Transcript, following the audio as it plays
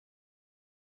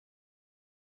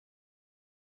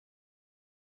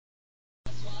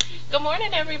Good morning,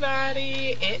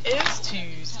 everybody. It is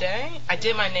Tuesday. I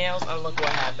did my nails, and look what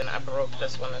happened. I broke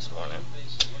this one this morning.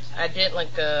 I did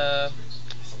like a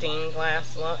stained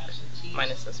glass look,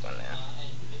 minus this one now.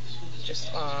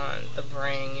 Just on the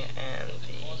ring and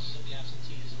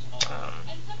the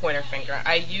pointer finger.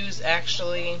 I use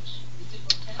actually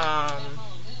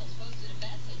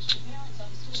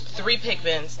 3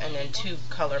 pigments and then 2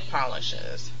 color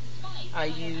polishes. I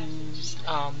used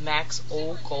Max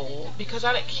Old Gold because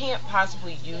I can't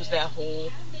possibly use that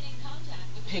whole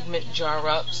pigment jar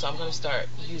up, so I'm going to start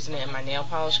using it in my nail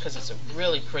polish because it's a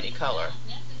really pretty color.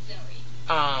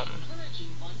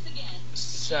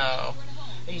 So I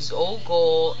used Old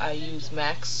Gold, I used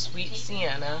Max Sweet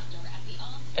Sienna,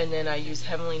 and then I used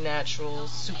Heavenly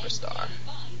Naturals Superstar.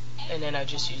 And then I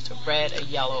just used a red, a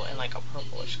yellow, and like a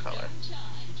purplish color.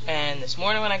 And this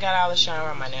morning when I got out of the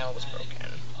shower, my nail was broken.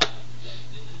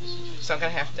 So I'm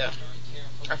going to have to,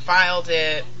 I filed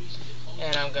it,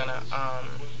 and I'm going to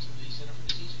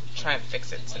try and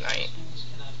fix it tonight.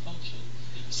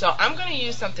 So I'm going to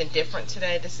use something different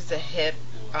today. This is a Hip,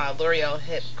 L'Oreal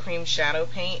Hip Cream Shadow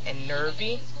Paint in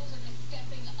Nervy.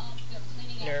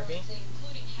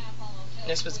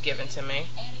 This was given to me.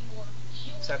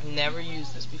 So I've never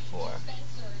used this before.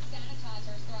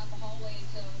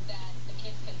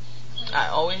 I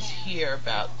always hear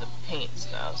about the paint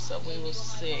stuff, so we will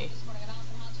see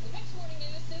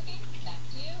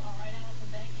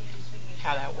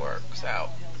how that works out.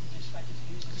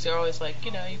 Because they're always like,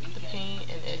 you know, you put the paint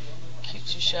and it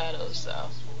keeps your shadows, so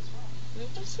we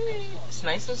will see. It's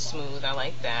nice and smooth. I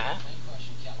like that.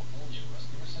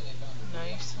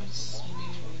 Nice and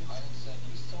smooth.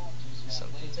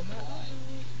 Something's in my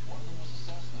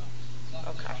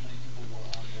eye. Okay.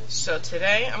 So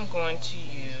today I'm going to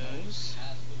use,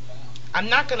 I'm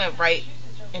not going to write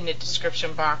in the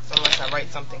description box unless I write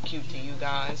something cute to you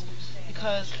guys,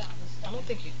 because I don't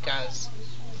think you guys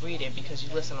read it because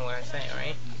you listen to what I say,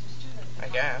 right? I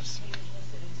guess.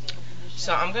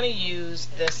 So I'm going to use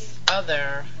this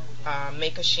other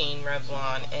Make a Sheen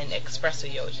Revlon and Expresso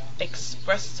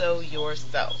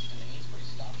Yourself.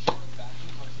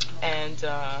 And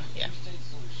yeah.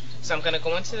 So I'm going to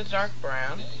go into the dark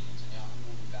brown,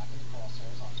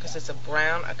 because it's a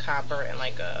brown, a copper, and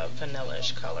like a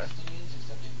vanilla-ish color.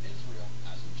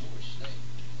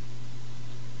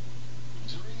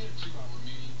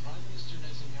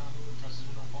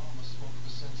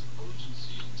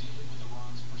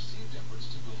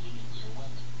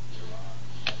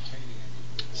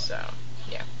 So,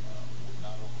 yeah.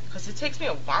 Because it takes me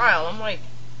a while. I'm like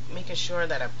making sure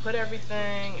that I put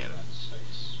everything, and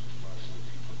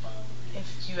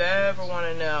if you ever want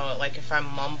to know, like if I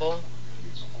mumble,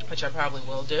 which I probably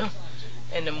will do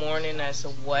in the morning as to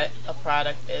what a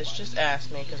product is, just ask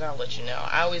me because I'll let you know.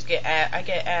 I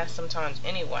get asked sometimes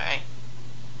anyway.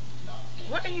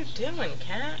 What are you doing,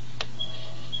 cat?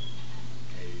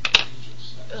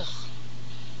 Ugh.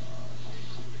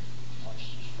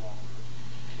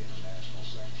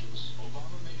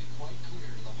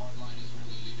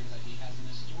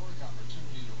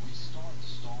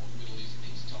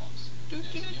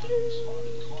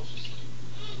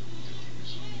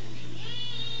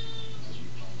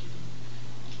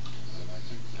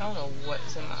 I don't know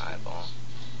what's in my eyeball.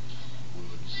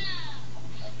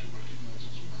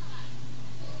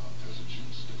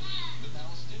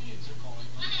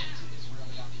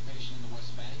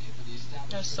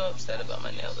 I was so upset about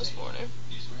my nail this morning.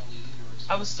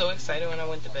 I was so excited when I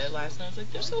went to bed last night. I was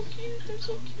like, they're so cute, they're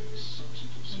so cute.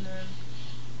 And then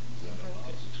I broke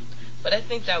it. But I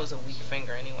think that was a weak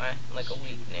finger anyway, like a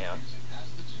weak nail.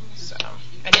 So,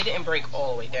 and it didn't break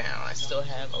all the way down. I still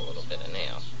have a little bit of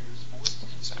nail.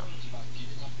 So,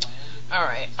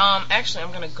 alright, actually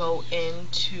I'm gonna go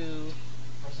into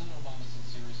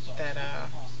that,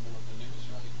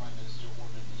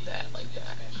 like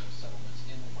that.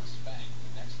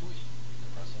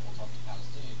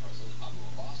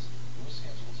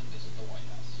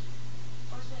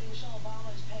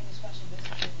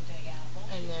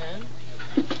 And then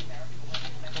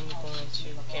I'm going to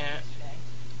get,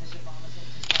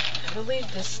 I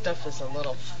believe this stuff is a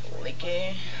little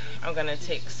flaky. I'm going to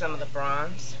take some of the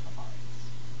bronze.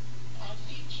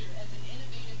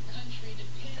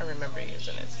 I remember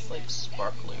using it. It's like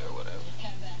sparkly or whatever.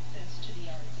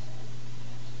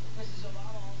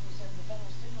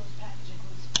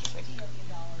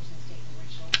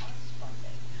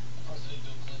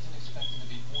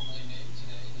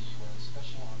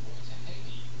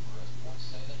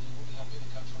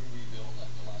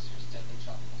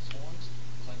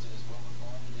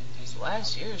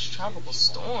 Last year's tropical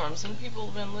storms, and people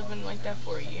have been living like that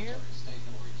for a year.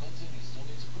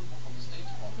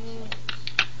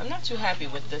 I'm not too happy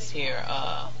with this here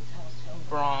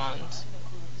bronze.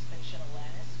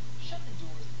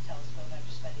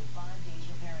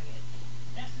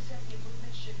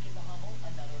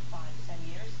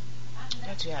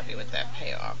 Not too happy with that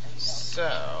payoff.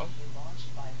 So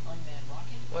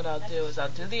what I'll do is I'll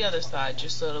do the other side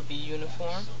just so it'll be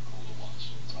uniform.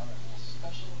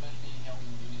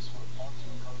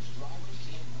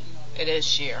 It is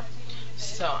sheer.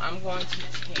 So I'm going to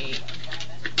take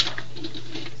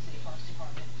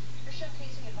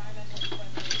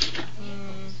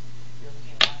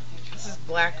this is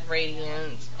Black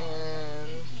Radiance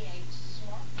and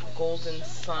Golden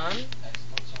Sun.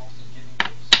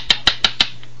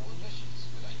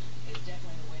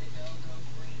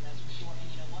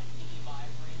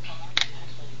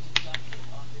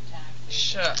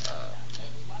 Shut up.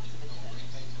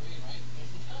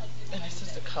 And this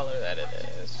is the color that it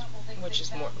is, which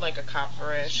is more like a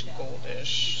copperish,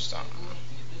 goldish something.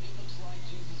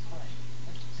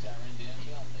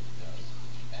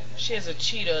 She has a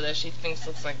Cheeto that she thinks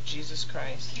looks like Jesus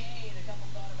Christ.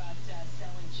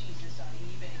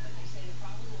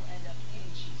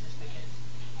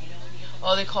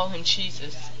 Oh, they call him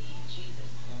Jesus.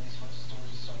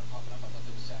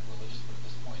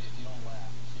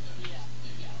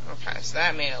 Okay, so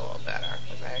that made it a little better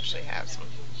because I actually have some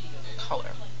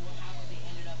color.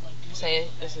 Say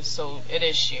this is so, it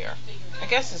is sheer. I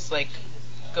guess it's like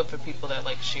good for people that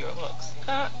like sheer looks.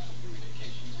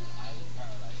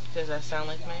 Does that sound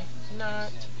like me?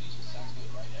 Not.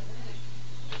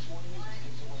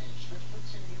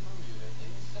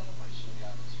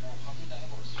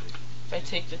 If I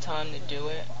take the time to do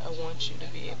it, I want you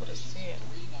to be able to see it.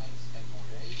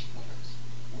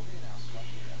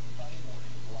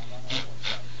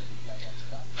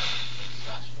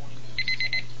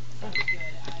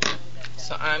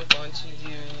 So I'm going to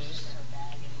use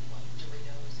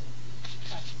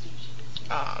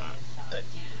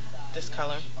this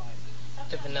color,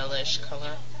 the vanilla-ish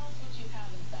color.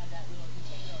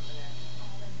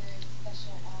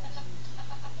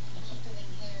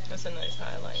 That's a nice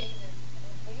highlight.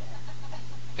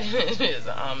 It is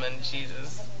almond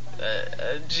Jesus,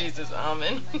 Jesus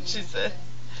almond, she said.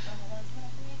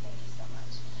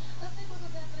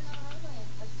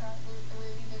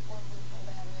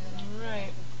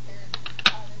 Alright.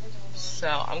 So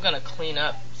I'm going to clean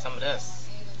up some of this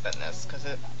fitness because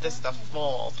this stuff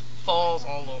falls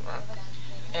all over.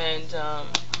 And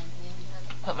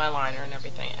put my liner and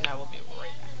everything, and I will be right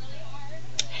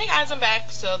back. Hey guys, I'm back.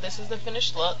 So this is the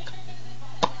finished look.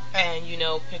 And you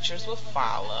know, pictures will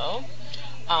follow.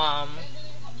 I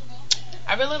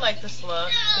really like this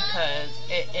look because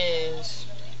it is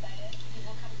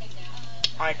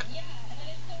like,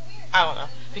 I don't know,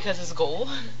 because it's gold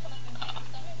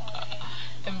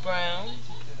and brown,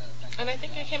 and I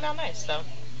think it came out nice. So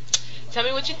tell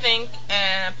me what you think,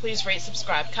 and please rate,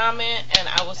 subscribe, comment, and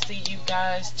I will see you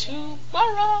guys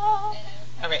tomorrow.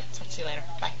 Alright, talk to you later.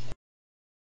 Bye.